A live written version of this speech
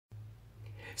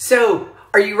So,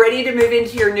 are you ready to move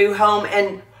into your new home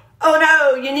and, oh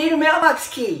no, you need a mailbox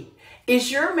key?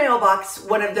 Is your mailbox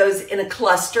one of those in a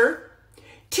cluster?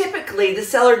 Typically, the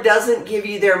seller doesn't give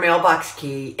you their mailbox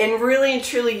key, and really and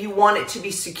truly you want it to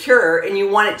be secure and you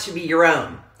want it to be your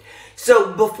own.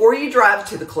 So before you drive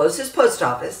to the closest post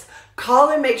office, call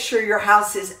and make sure your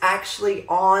house is actually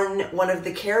on one of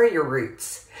the carrier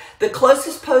routes. The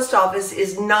closest post office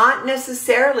is not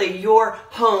necessarily your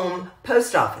home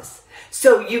post office.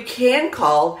 So you can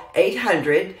call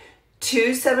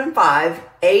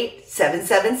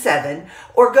 800-275-8777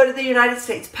 or go to the United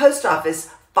States Post Office,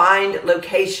 find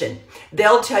location.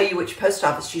 They'll tell you which post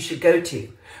office you should go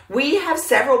to. We have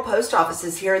several post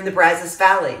offices here in the Brazos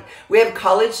Valley. We have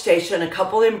College Station, a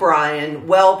couple in Bryan,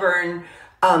 Wellborn,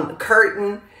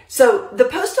 Kurten. So the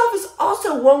post office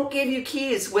also won't give you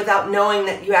keys without knowing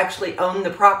that you actually own the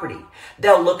property.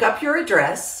 They'll look up your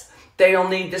address. They'll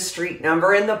need the street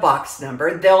number and the box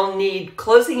number. They'll need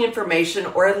closing information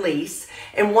or a lease.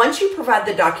 And once you provide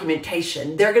the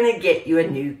documentation, they're going to get you a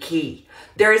new key.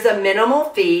 There is a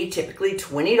minimal fee, typically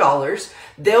 $20.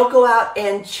 They'll go out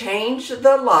and change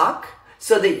the lock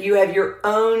so that you have your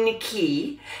own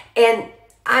key. And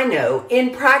I know in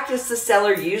practice, the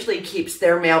seller usually keeps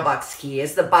their mailbox key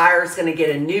as the buyer is going to get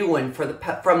a new one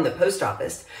from the post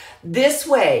office. This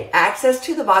way, access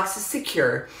to the box is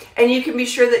secure and you can be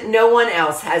sure that no one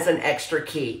else has an extra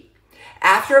key.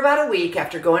 After about a week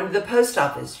after going to the post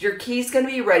office, your key is going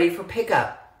to be ready for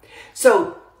pickup.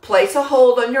 So place a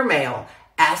hold on your mail.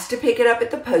 Ask to pick it up at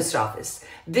the post office.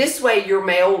 This way, your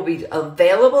mail will be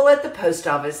available at the post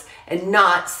office and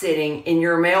not sitting in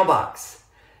your mailbox.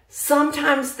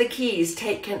 Sometimes the keys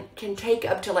can take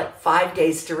up to like 5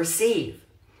 days to receive.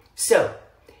 So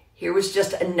here was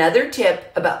just another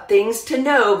tip about things to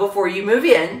know before you move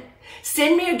in.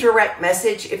 Send me a direct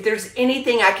message if there's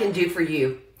anything I can do for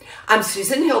you. I'm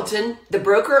Susan Hilton, the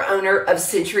broker owner of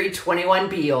Century 21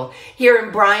 Beal here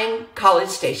in Bryan, College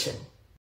Station.